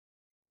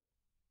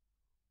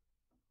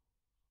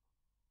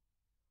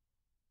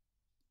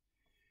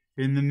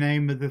In the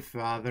name of the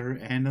Father,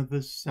 and of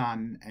the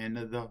Son, and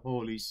of the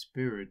Holy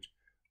Spirit,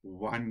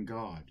 one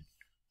God.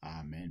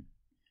 Amen.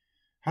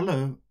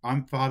 Hello,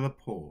 I'm Father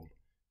Paul,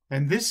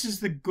 and this is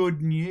the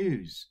good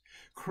news.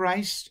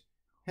 Christ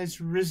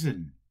has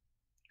risen.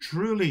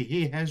 Truly,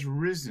 he has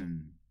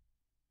risen.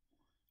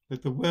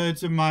 Let the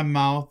words of my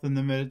mouth and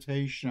the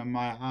meditation of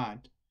my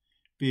heart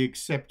be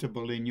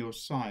acceptable in your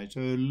sight,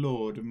 O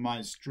Lord,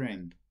 my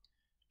strength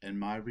and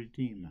my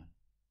Redeemer.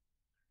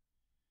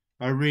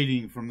 A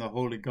reading from the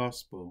Holy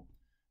Gospel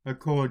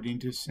according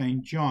to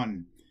St.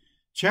 John,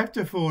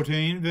 chapter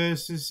 14,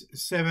 verses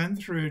 7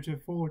 through to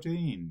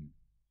 14.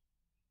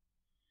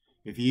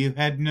 If you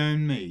had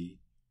known me,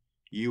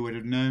 you would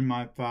have known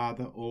my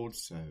Father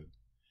also.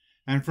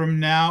 And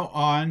from now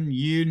on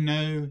you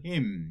know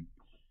him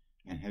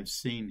and have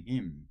seen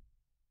him.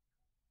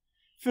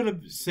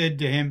 Philip said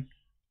to him,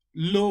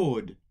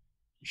 Lord,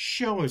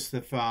 show us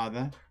the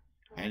Father,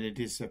 and it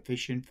is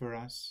sufficient for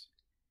us.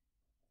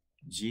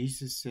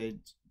 Jesus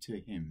said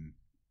to him,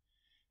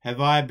 Have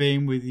I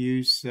been with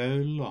you so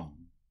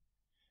long,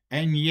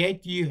 and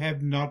yet you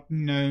have not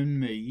known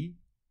me?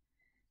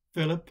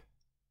 Philip,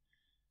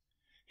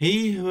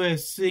 he who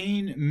has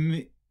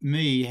seen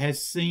me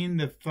has seen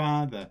the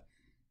Father.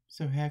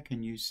 So how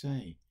can you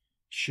say,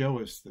 Show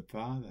us the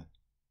Father?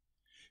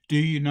 Do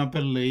you not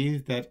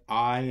believe that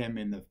I am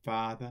in the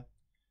Father,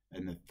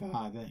 and the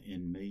Father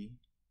in me?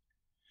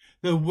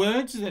 The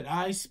words that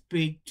I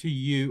speak to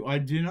you, I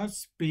do not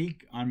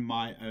speak on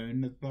my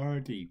own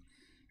authority,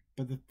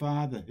 but the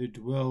Father who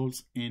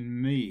dwells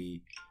in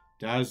me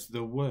does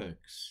the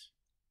works.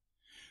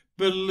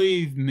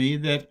 Believe me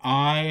that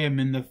I am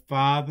in the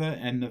Father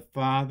and the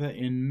Father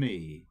in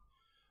me,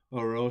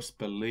 or else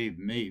believe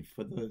me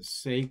for the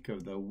sake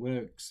of the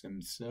works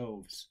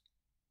themselves.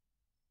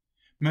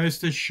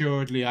 Most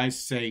assuredly I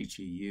say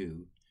to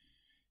you,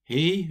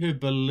 he who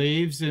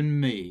believes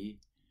in me,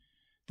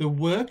 the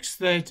works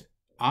that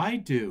I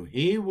do,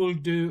 he will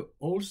do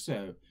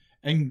also,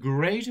 and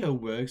greater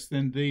works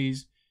than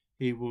these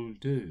he will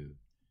do,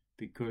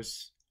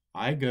 because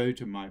I go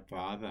to my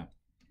Father,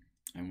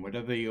 and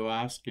whatever you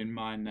ask in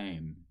my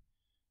name,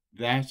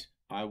 that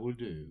I will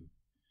do,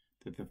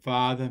 that the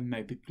Father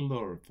may be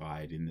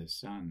glorified in the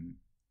Son.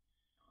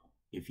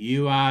 If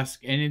you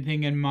ask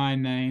anything in my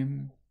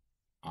name,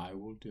 I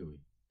will do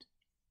it.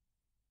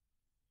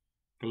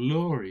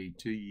 Glory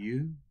to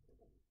you,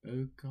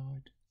 O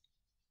God.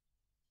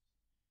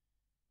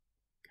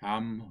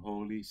 Come,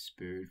 Holy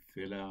Spirit,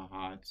 fill our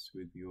hearts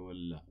with your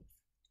love.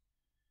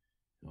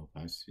 Help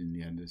us in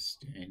the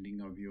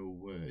understanding of your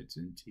words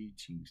and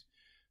teachings.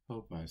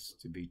 Help us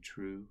to be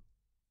true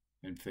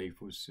and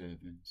faithful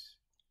servants.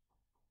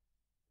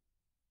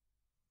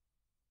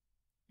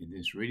 In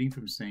this reading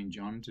from St.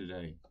 John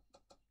today,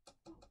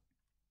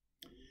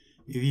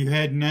 if you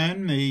had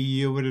known me,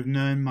 you would have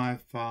known my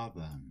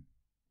Father.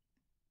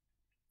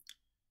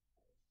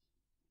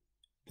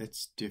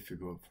 That's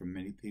difficult for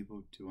many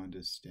people to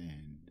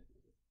understand.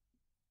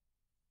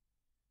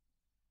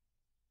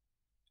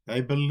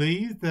 They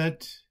believe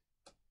that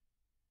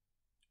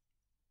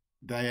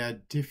they are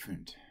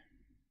different.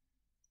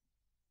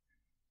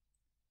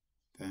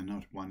 They are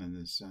not one and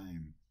the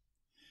same.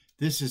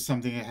 This is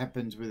something that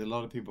happens with a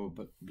lot of people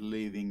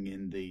believing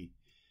in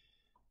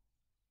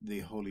the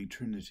Holy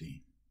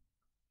Trinity,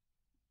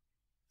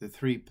 the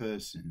three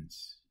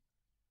persons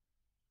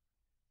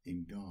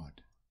in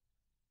God.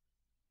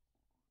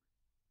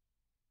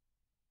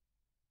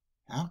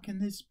 How can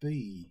this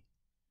be?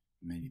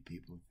 Many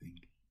people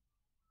think.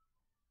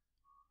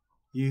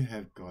 You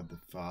have God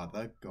the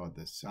Father, God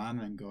the Son,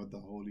 and God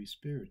the Holy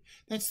Spirit.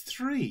 That's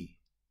three.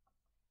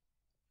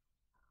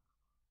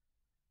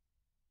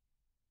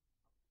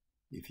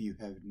 If you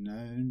have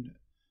known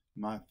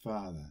my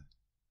Father,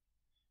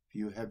 if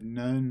you have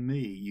known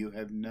me, you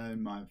have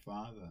known my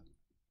Father.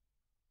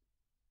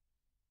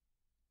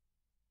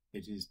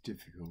 It is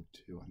difficult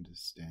to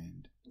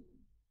understand.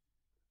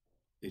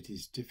 It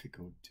is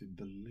difficult to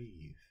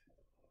believe.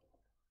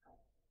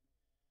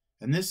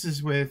 And this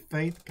is where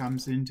faith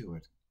comes into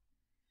it.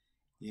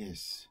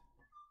 Yes,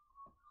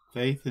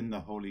 faith in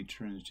the Holy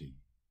Trinity.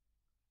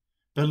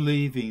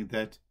 Believing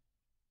that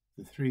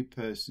the three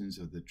persons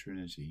of the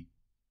Trinity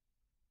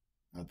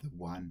are the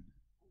one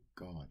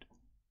God.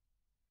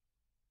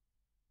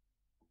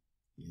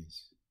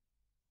 Yes.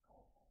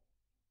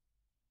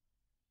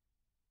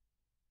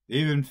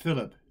 Even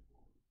Philip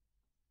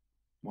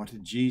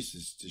wanted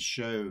Jesus to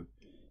show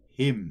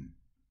him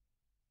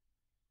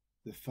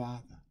the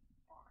Father.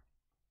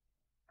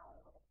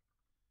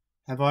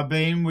 Have I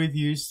been with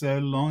you so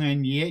long,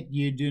 and yet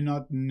you do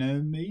not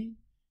know me,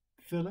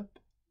 Philip?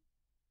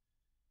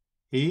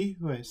 He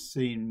who has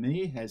seen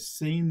me has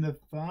seen the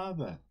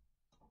Father.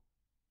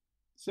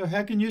 So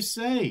how can you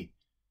say,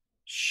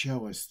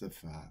 Show us the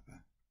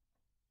Father?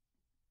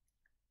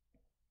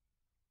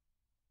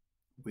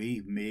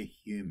 We mere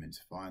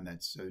humans find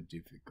that so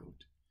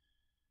difficult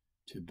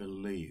to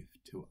believe,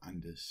 to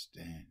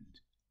understand.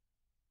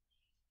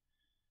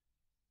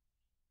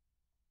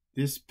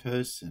 This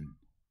person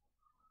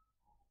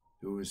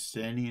who was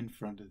standing in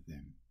front of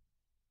them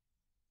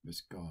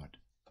was God.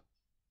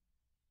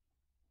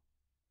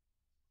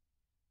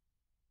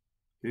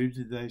 Who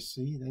did they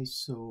see? They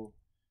saw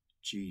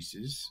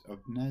Jesus of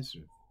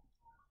Nazareth,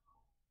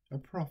 a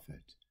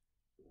prophet.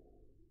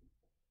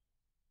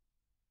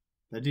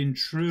 They didn't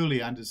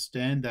truly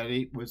understand that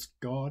it was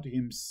God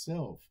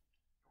himself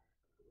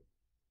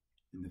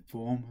in the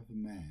form of a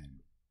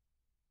man.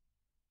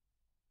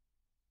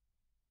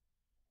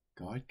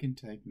 God can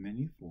take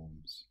many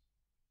forms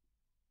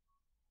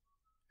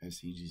as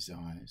he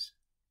desires.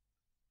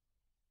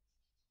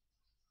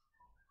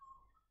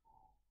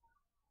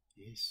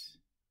 Yes.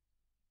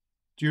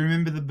 Do you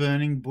remember the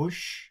burning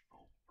bush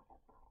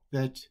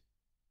that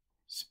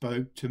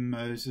spoke to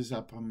Moses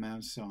up on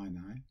Mount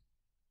Sinai?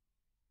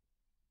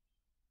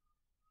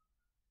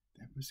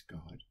 That was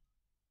God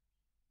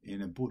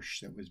in a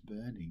bush that was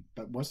burning,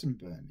 but wasn't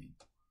burning.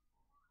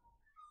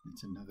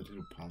 It's another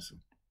little puzzle.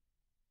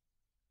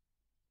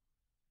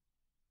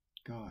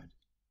 God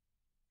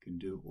can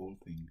do all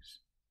things.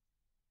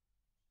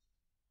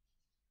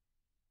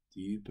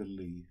 Do you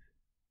believe?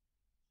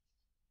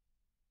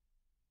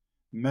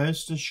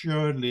 Most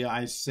assuredly,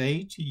 I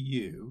say to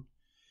you,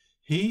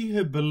 he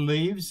who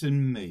believes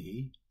in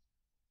me,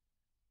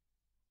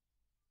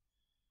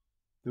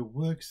 the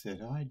works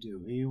that I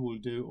do, he will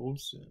do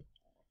also.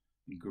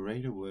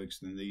 Greater works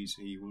than these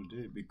he will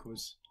do,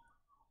 because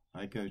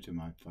I go to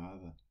my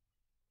Father.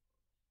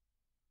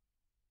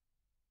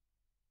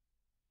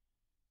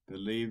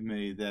 Believe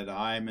me that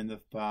I am in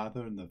the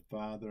Father and the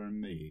Father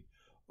in me,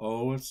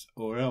 or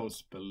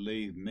else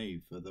believe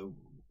me for the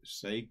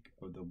sake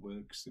of the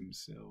works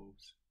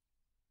themselves.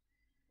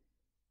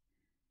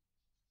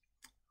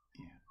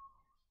 Yeah.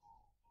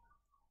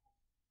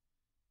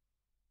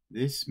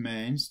 This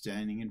man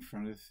standing in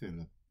front of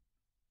Philip,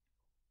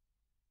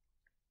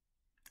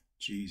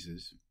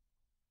 Jesus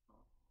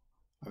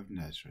of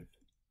Nazareth,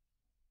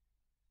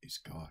 is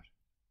God.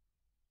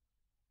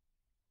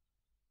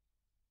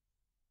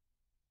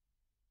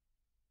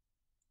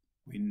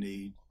 We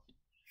need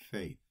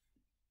faith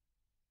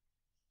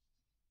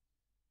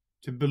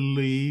to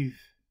believe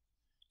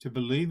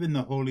in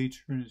the Holy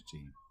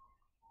Trinity,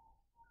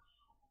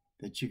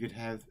 that you could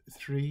have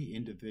three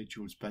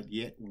individuals but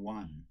yet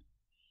one.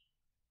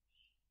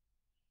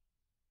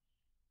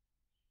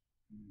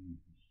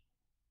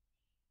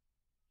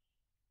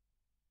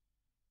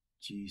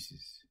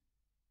 Jesus.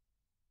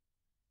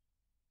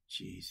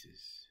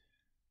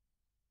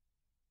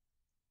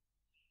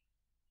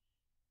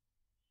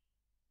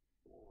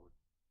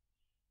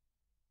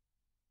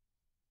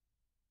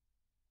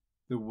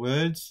 The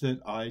words that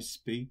I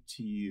speak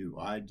to you,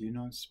 I do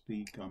not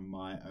speak on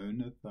my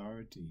own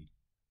authority,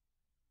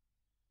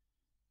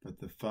 but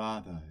the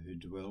Father who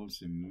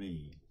dwells in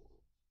me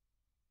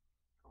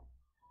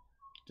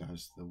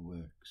does the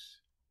works.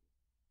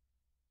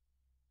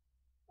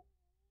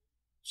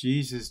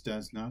 Jesus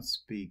does not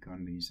speak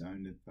on his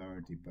own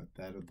authority, but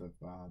that of the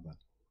Father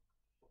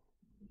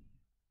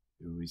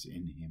who is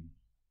in him,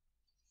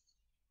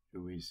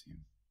 who is him.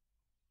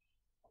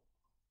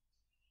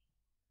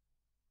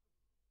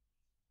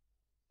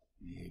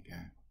 There you go.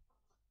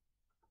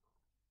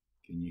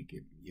 Can you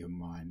get your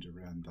mind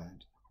around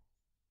that?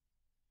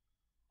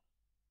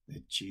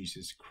 That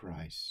Jesus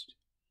Christ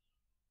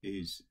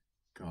is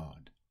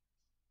God.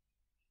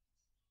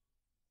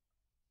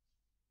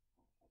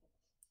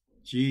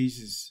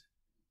 Jesus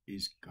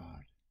is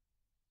God.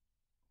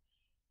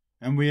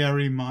 And we are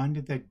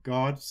reminded that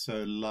God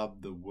so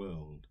loved the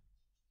world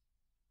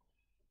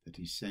that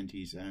he sent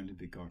his only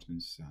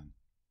begotten Son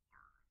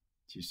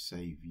to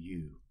save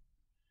you,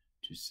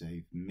 to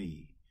save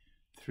me,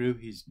 through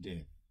his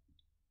death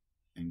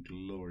and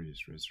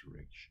glorious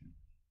resurrection.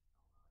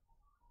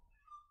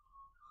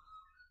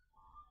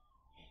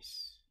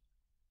 Yes,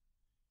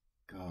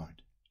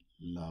 God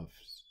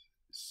loves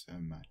so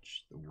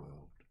much the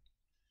world.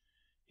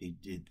 He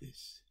did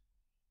this.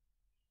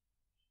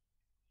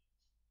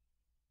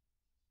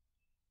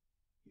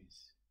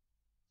 Yes.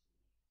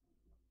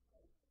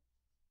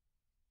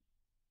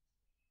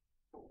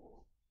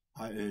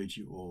 I urge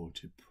you all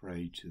to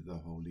pray to the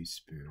Holy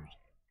Spirit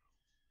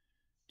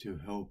to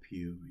help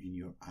you in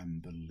your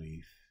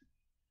unbelief,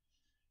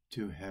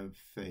 to have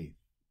faith.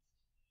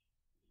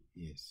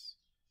 Yes,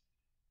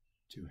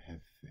 to have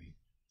faith.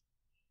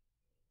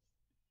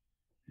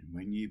 And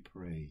when you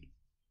pray,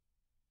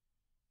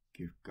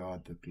 give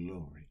God the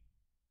glory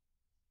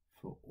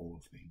for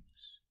all things.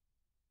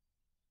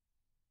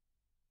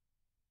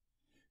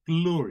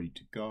 Glory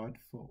to God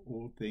for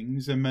all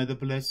things, and may the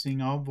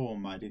blessing of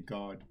Almighty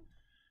God,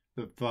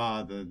 the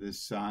Father, the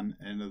Son,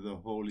 and of the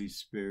Holy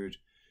Spirit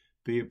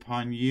be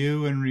upon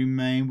you and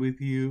remain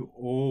with you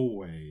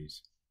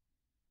always.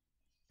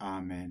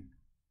 Amen.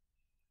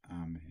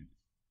 Amen.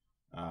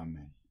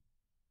 Amen.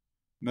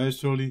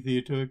 Most Holy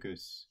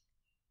Theotokos,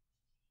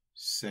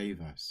 save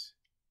us.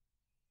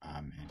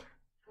 Amen.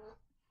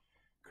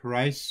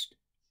 Christ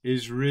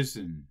is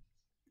risen.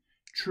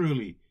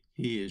 Truly,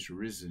 he is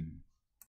risen.